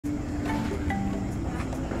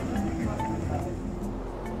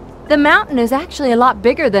The mountain is actually a lot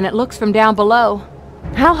bigger than it looks from down below.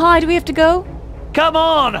 How high do we have to go? Come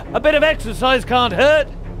on! A bit of exercise can't hurt.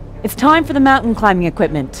 It's time for the mountain climbing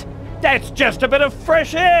equipment. That's just a bit of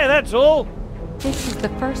fresh air, that's all. This is the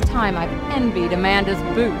first time I've envied Amanda's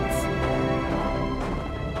boots.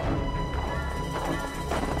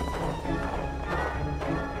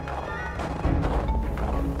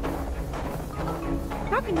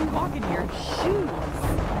 How can you walk in your shoes?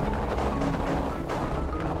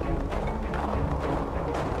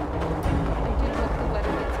 I do hope the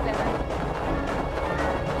weather gets better.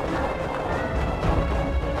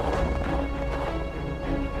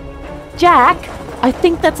 Jack, I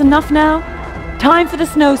think that's enough now. Time for the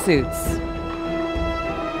snowsuits.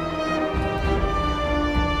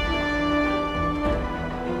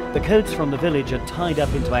 The coats from the village are tied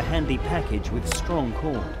up into a handy package with strong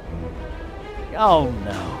cord. Oh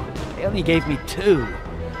no, they only gave me 2.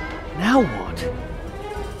 Now what?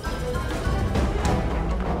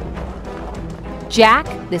 Jack,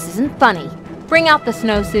 this isn't funny. Bring out the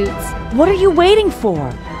snowsuits. What are you waiting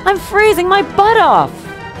for? I'm freezing my butt off.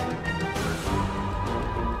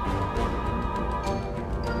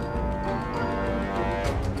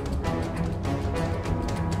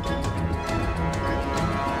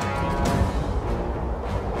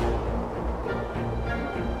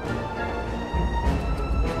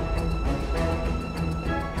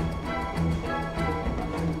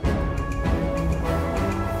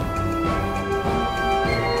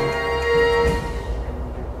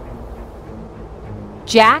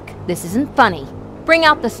 Jack, this isn't funny. Bring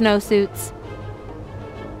out the snowsuits.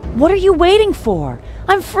 What are you waiting for?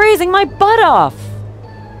 I'm freezing my butt off.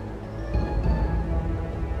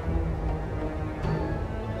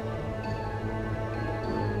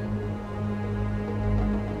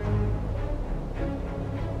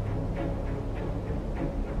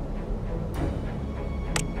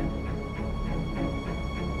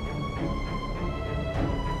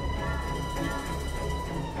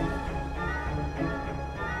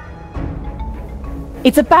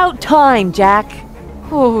 It's about time, Jack.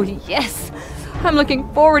 Oh, yes. I'm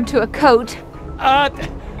looking forward to a coat.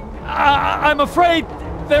 I'm afraid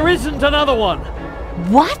there isn't another one.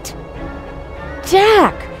 What?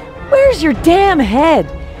 Jack, where's your damn head?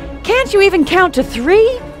 Can't you even count to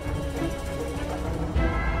 3?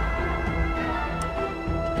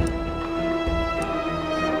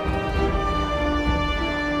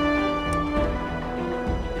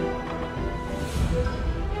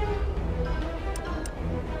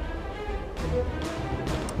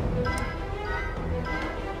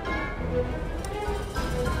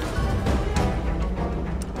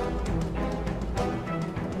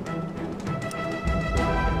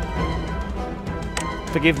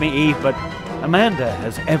 Forgive me, Eve, but Amanda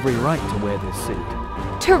has every right to wear this suit.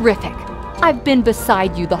 Terrific. I've been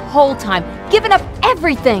beside you the whole time, given up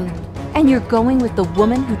everything. And you're going with the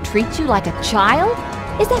woman who treats you like a child?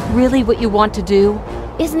 Is that really what you want to do?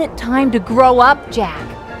 Isn't it time to grow up, Jack?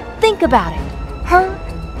 Think about it. Her?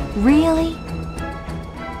 Really?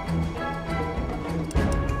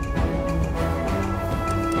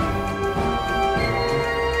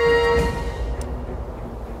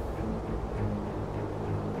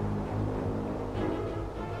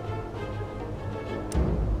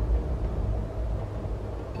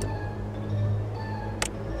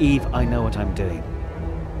 Eve, I know what I'm doing.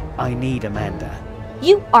 I need Amanda.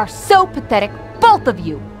 You are so pathetic, both of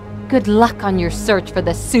you. Good luck on your search for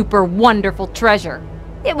the super wonderful treasure.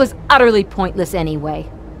 It was utterly pointless anyway.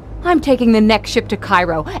 I'm taking the next ship to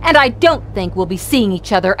Cairo, and I don't think we'll be seeing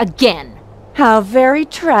each other again. How very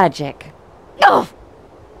tragic. Ugh!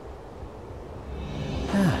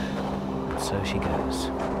 So she goes.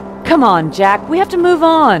 Come on, Jack, we have to move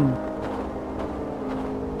on.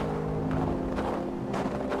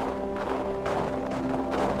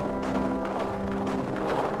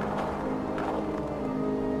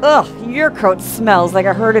 Ugh, your coat smells like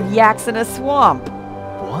a herd of yaks in a swamp.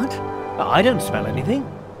 What? I don't smell anything.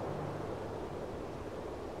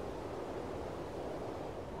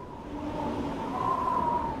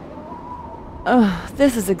 Ugh,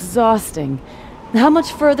 this is exhausting. How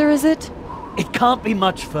much further is it? It can't be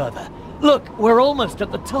much further. Look, we're almost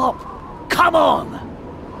at the top. Come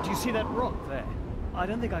on! Do you see that rock there? I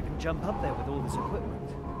don't think I can jump up there with all this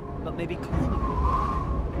equipment. But maybe climbing.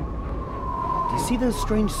 Do you see those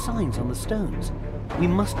strange signs on the stones? We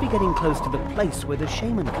must be getting close to the place where the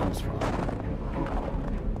shaman comes from.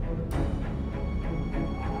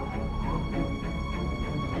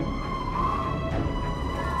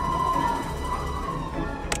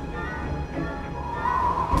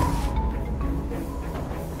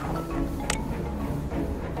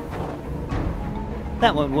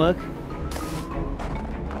 That won't work.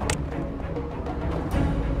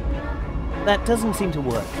 That doesn't seem to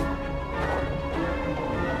work.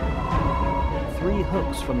 3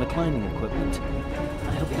 hooks from the climbing equipment.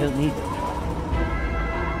 I hope you don't need them.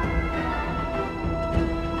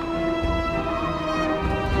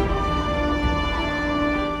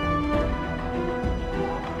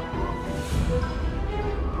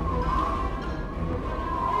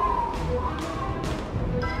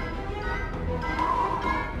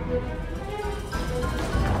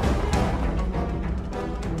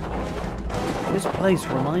 This place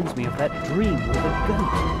reminds me of that dream with the goat.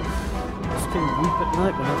 I still weep at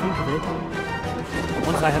night when I think of it.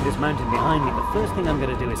 Once I have this mountain behind me, the first thing I'm going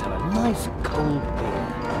to do is have a nice cold beer.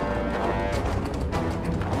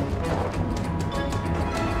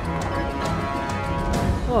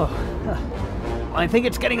 Oh, I think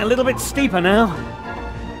it's getting a little bit steeper now.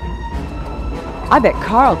 I bet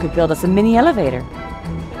Carl could build us a mini elevator.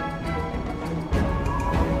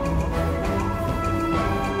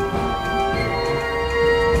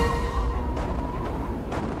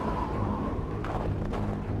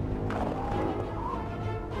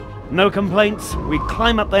 No complaints. We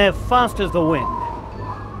climb up there fast as the wind.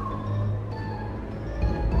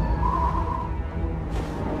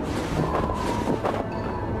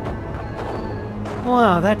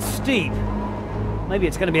 Wow, that's steep. Maybe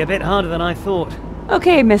it's going to be a bit harder than I thought.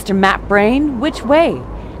 Okay, Mr. Map Brain, which way?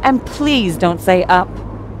 And please don't say up.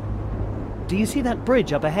 Do you see that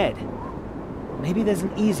bridge up ahead? Maybe there's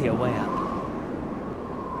an easier way up.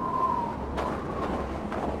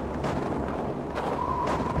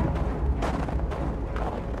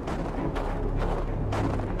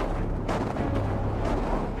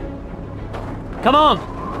 Come on!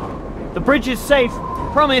 The bridge is safe.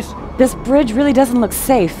 Promise. This bridge really doesn't look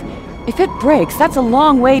safe. If it breaks, that's a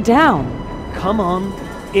long way down. Come on.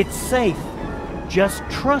 It's safe. Just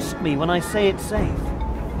trust me when I say it's safe.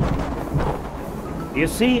 You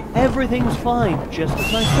see, everything's fine, just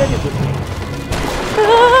as I said it would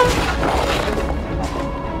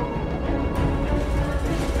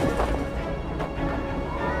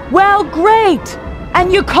be. Well, great!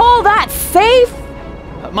 And you call that safe?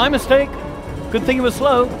 My mistake. Good thing it was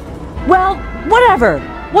slow. Well, whatever.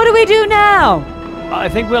 What do we do now? I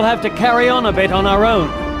think we'll have to carry on a bit on our own.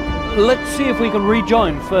 Let's see if we can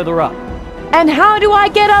rejoin further up. And how do I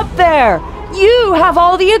get up there? You have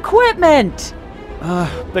all the equipment!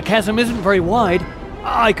 The chasm isn't very wide.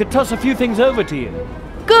 I could toss a few things over to you.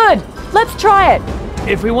 Good! Let's try it!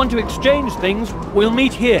 If we want to exchange things, we'll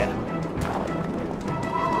meet here.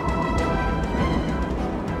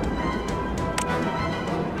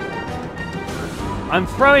 I'm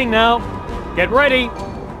throwing now. Get ready.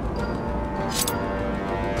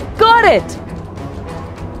 Got it!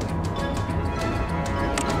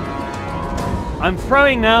 I'm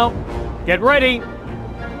throwing now. Get ready.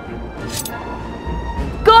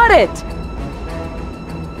 Got it!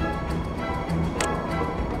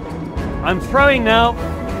 I'm throwing now.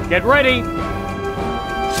 Get ready.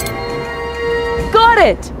 Got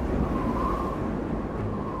it!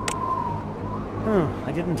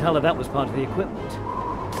 I didn't tell her that was part of the equipment.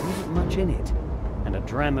 There isn't much in it, and a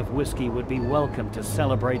dram of whiskey would be welcome to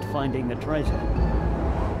celebrate finding the treasure.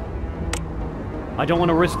 I don't want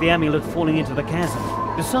to risk the amulet falling into the chasm.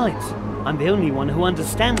 Besides, I'm the only one who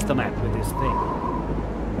understands the map with this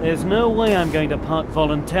thing. There's no way I'm going to part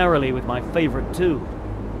voluntarily with my favorite tool.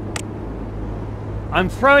 I'm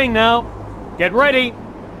throwing now. Get ready.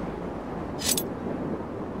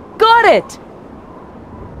 Got it!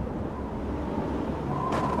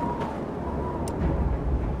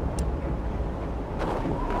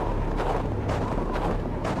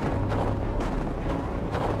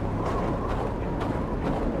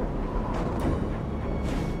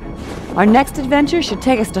 Our next adventure should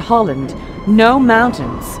take us to Holland. No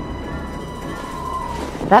mountains.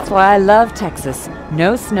 That's why I love Texas.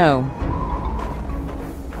 No snow.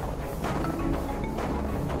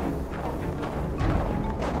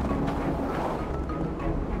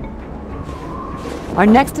 Our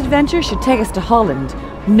next adventure should take us to Holland.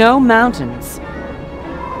 No mountains.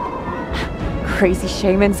 Crazy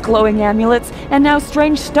shamans, glowing amulets, and now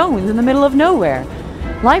strange stones in the middle of nowhere.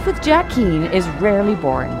 Life with Jack Keane is rarely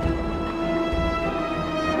boring.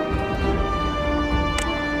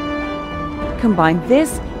 Combine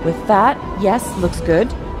this with that. Yes, looks good.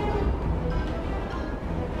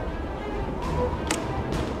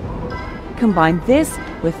 Combine this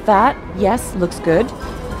with that. Yes, looks good.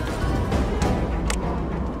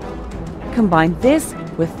 Combine this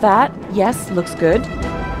with that. Yes, looks good.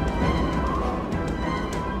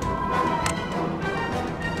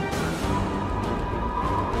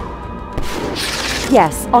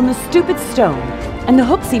 Yes, on the stupid stone. And the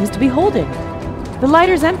hook seems to be holding. The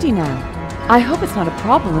lighter's empty now. I hope it's not a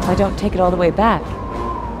problem if I don't take it all the way back.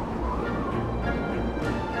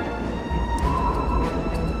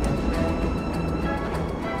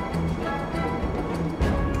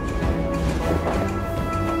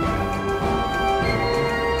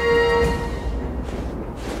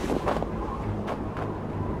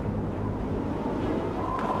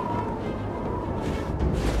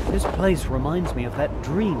 This place reminds me of that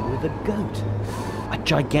dream with the goat. A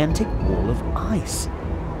gigantic wall of ice.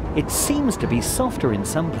 It seems to be softer in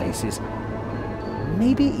some places.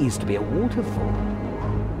 Maybe it used to be a waterfall.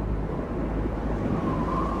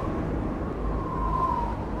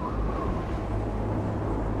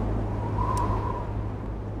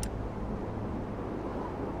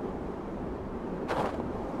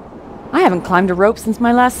 I haven't climbed a rope since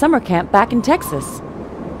my last summer camp back in Texas.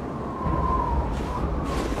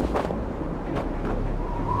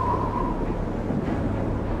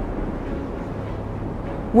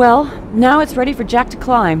 Well, now it's ready for Jack to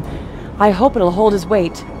climb. I hope it'll hold his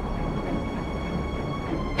weight.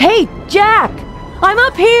 Hey, Jack! I'm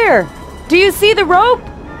up here! Do you see the rope?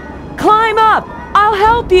 Climb up! I'll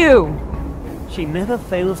help you! She never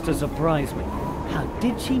fails to surprise me. How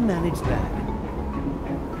did she manage that?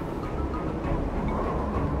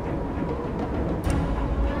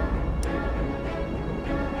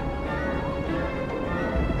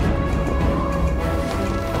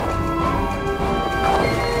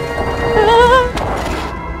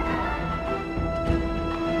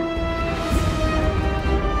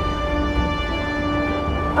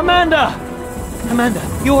 Amanda! Amanda,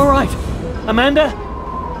 you all right? Amanda?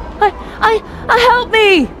 Help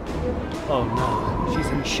me! Oh no, she's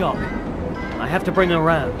in shock. I have to bring her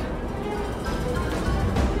round.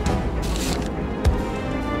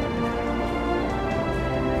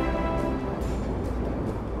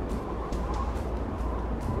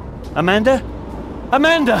 Amanda?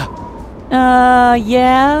 Amanda!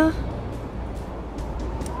 Yeah?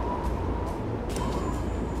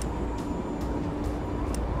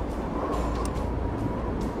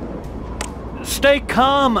 Stay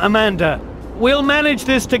calm, Amanda. We'll manage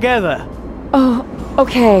this together. Oh,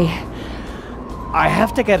 okay. I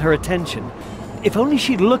have to get her attention. If only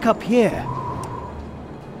she'd look up here.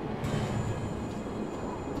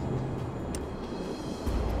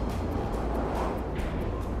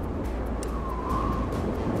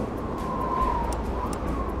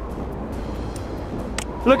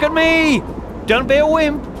 Look at me! Don't be a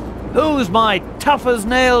wimp. Who's my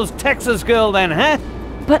tough-as-nails Texas girl then, huh?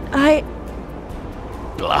 But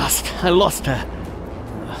Blast, I lost her.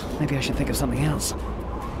 Maybe I should think of something else.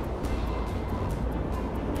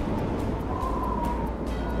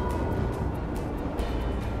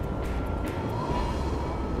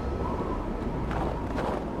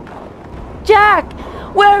 Jack!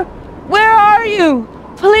 Where are you?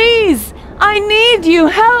 Please! I need you!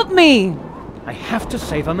 Help me! I have to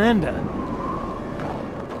save Amanda.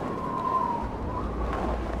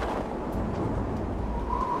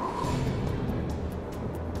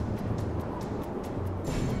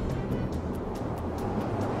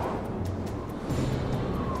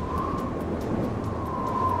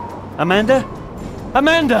 Amanda?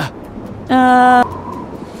 Amanda!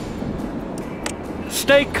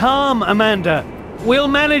 Stay calm, Amanda. We'll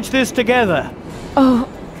manage this together. Oh,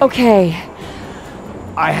 okay.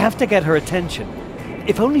 I have to get her attention.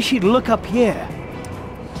 If only she'd look up here.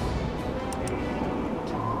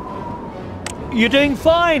 You're doing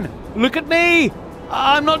fine. Look at me.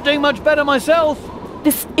 I'm not doing much better myself.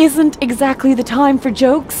 This isn't exactly the time for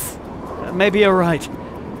jokes. Maybe you're right.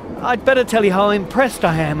 I'd better tell you how impressed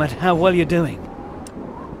I am at how well you're doing.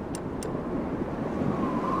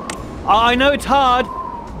 I know it's hard,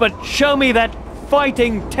 but show me that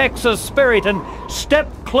fighting Texas spirit and step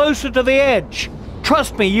closer to the edge.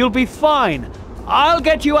 Trust me, you'll be fine. I'll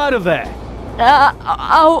get you out of there.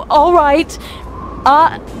 All right.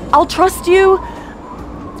 I'll trust you.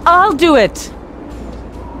 I'll do it.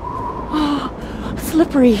 Oh,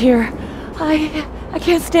 slippery here. I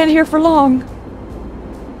can't stand here for long.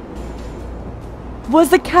 Was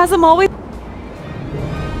the chasm always...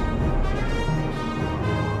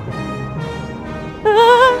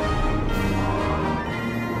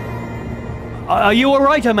 Are you all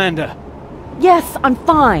right, Amanda? Yes, I'm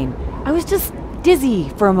fine. I was just dizzy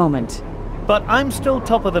for a moment. But I'm still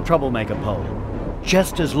top of the troublemaker poll.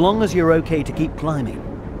 Just as long as you're okay to keep climbing.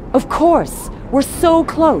 Of course. We're so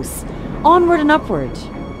close. Onward and upward.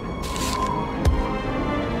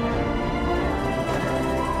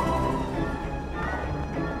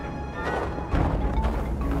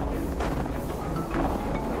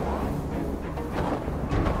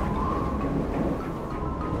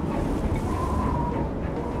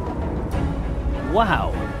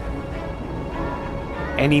 Wow.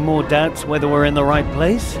 Any more doubts whether we're in the right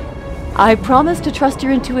place? I promise to trust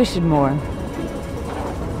your intuition more.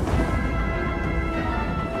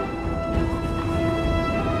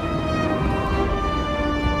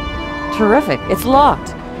 Terrific, it's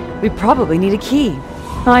locked. We probably need a key.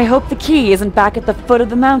 I hope the key isn't back at the foot of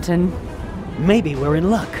the mountain. Maybe we're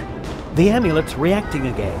in luck. The amulet's reacting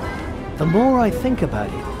again. The more I think about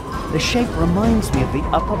it, the shape reminds me of the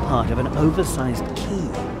upper part of an oversized key.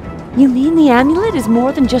 You mean the amulet is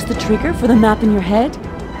more than just the trigger for the map in your head?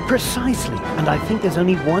 Precisely, and I think there's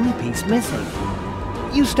only one piece missing.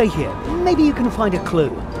 You stay here. Maybe you can find a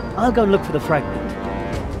clue. I'll go and look for the fragment.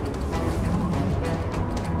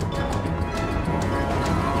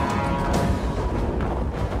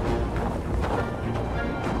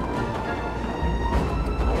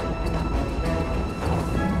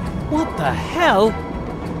 What the hell?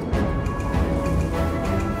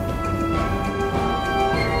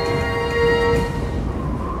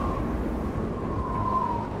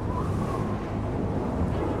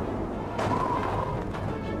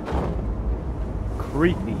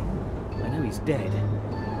 Creepy. I know he's dead.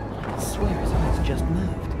 I can swear his eyes just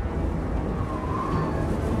moved.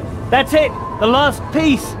 That's it! The last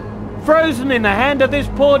piece! Frozen in the hand of this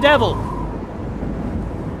poor devil!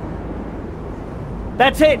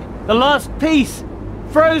 That's it! The last piece!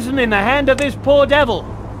 Frozen in the hand of this poor devil!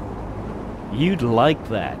 You'd like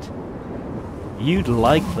that. You'd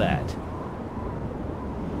like that.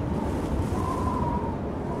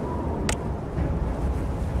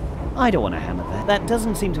 I don't want to hammer that. That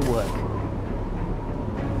doesn't seem to work.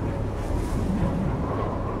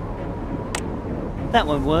 That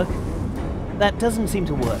won't work. That doesn't seem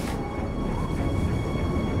to work.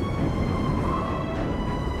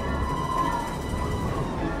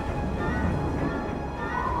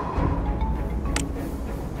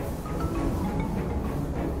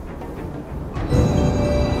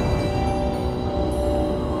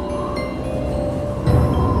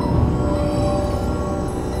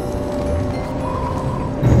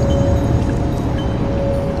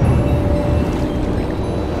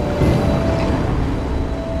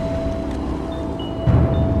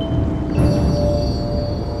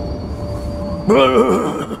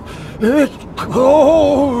 It's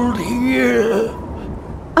cold here.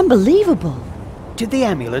 Unbelievable. Did the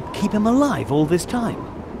amulet keep him alive all this time?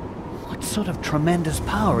 What sort of tremendous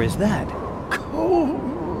power is that?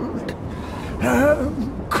 Cold.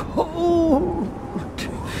 I'm cold.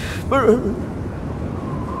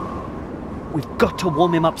 We've got to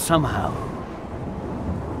warm him up somehow.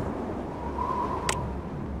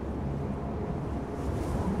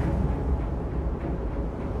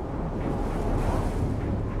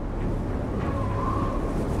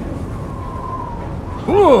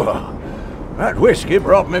 That whiskey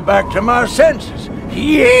brought me back to my senses.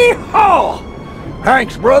 Yee-haw!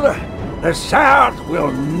 Thanks, brother. The South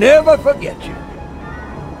will never forget you.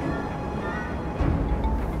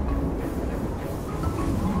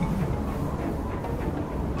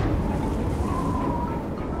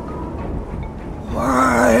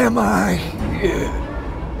 Why am I here?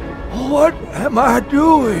 What am I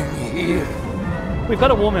doing here? We've got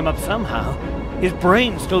to warm him up somehow. His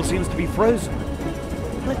brain still seems to be frozen.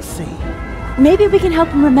 Let's see. Maybe we can help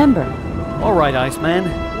him remember. All right, Iceman.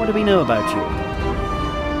 What do we know about you?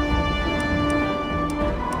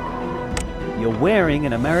 You're wearing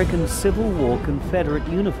an American Civil War Confederate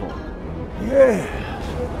uniform. Yes.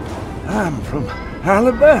 I'm from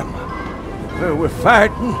Alabama, where we're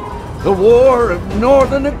fighting the War of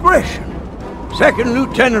Northern Aggression. 2nd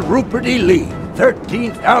Lieutenant Rupert E. Lee,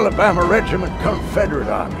 13th Alabama Regiment Confederate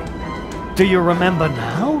Army. Do you remember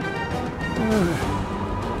now?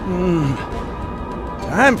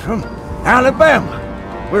 I'm from Alabama.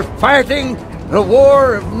 We're fighting the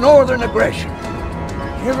War of Northern Aggression.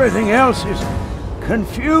 Everything else is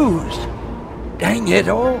confused. Dang it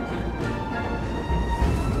all.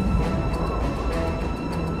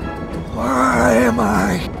 Why am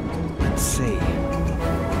I? Let's see.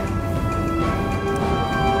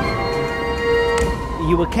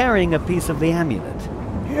 You were carrying a piece of the amulet.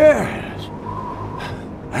 Yes.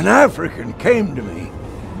 An African came to me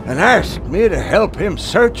and asked me to help him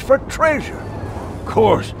search for treasure. Of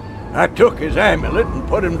course, I took his amulet and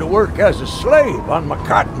put him to work as a slave on my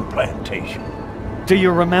cotton plantation. Do you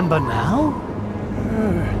remember now?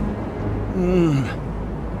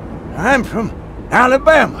 I'm from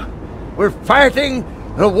Alabama. We're fighting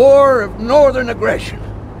the War of Northern Aggression.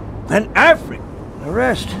 And Africa, the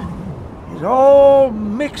rest is all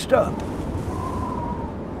mixed up.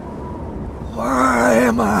 Why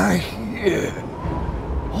am I here?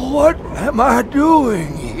 What am I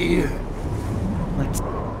doing here? Let's...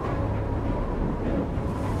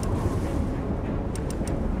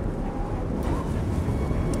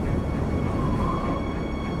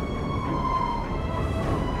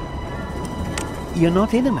 You're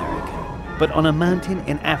not in America, but on a mountain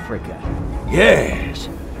in Africa. Yes.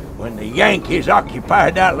 When the Yankees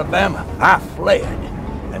occupied Alabama, I fled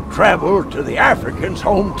and traveled to the African's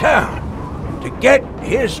hometown to get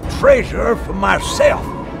his treasure for myself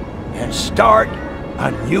and start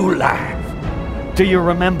a new life. Do you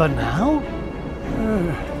remember now?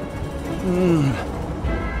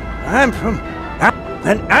 I'm from...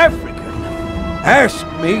 An African asked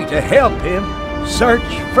me to help him search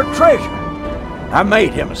for treasure. I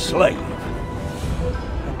made him a slave.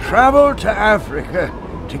 I traveled to Africa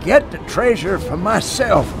to get the treasure for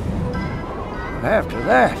myself. But after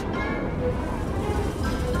that...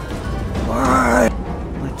 Why?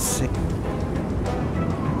 Let's see.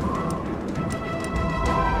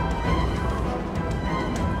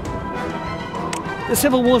 The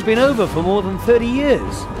Civil War's been over for more than 30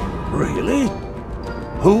 years. Really?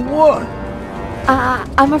 Who won?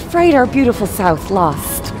 I'm afraid our beautiful South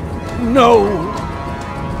lost. No,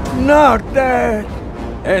 not that.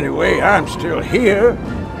 Anyway, I'm still here,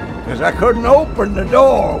 because I couldn't open the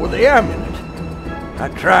door with the amulet. I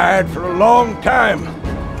tried for a long time.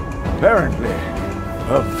 Apparently,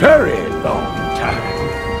 a very long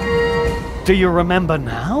time. Do you remember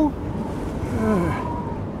now?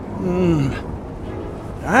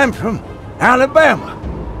 I'm from Alabama.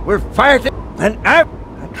 We're fighting, and I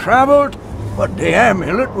traveled, but the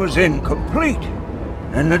amulet was incomplete,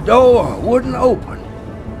 and the door wouldn't open.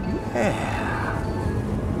 Yeah,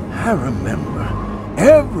 I remember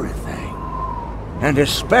everything, and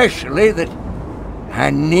especially that I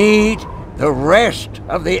need the rest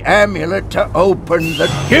of the amulet to open the...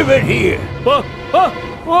 Give it here! Whoa! Whoa!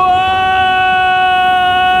 Whoa!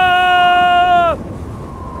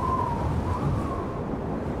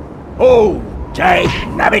 Oh,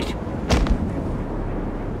 dang-nabbit!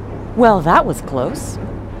 Well, that was close.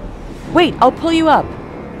 Wait, I'll pull you up.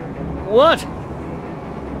 What?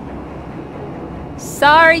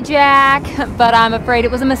 Sorry, Jack, but I'm afraid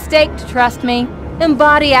it was a mistake to trust me.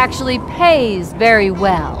 Mbadi actually pays very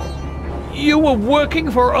well. You were working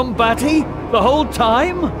for Mbadi the whole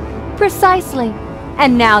time? Precisely.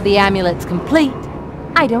 And now the amulet's complete.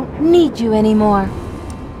 I don't need you anymore.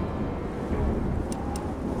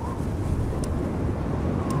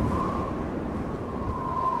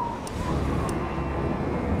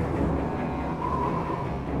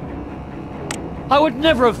 I would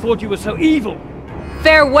never have thought you were so evil.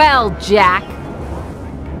 Farewell, Jack.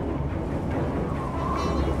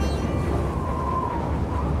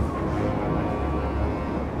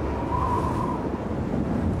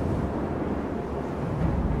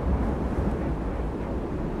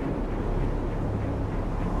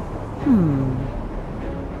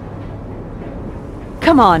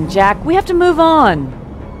 Come on, Jack. We have to move on.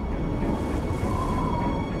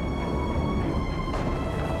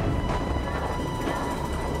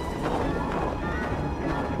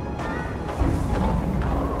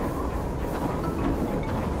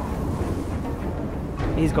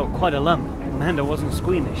 He's got quite a lump. Amanda wasn't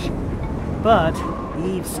squeamish. But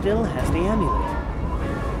Eve still has the amulet.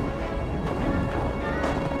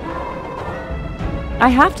 I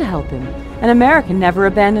have to help him. An American never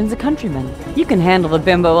abandons a countryman. You can handle the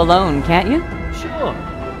bimbo alone, can't you? Sure.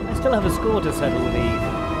 I still have a score to settle with Eve.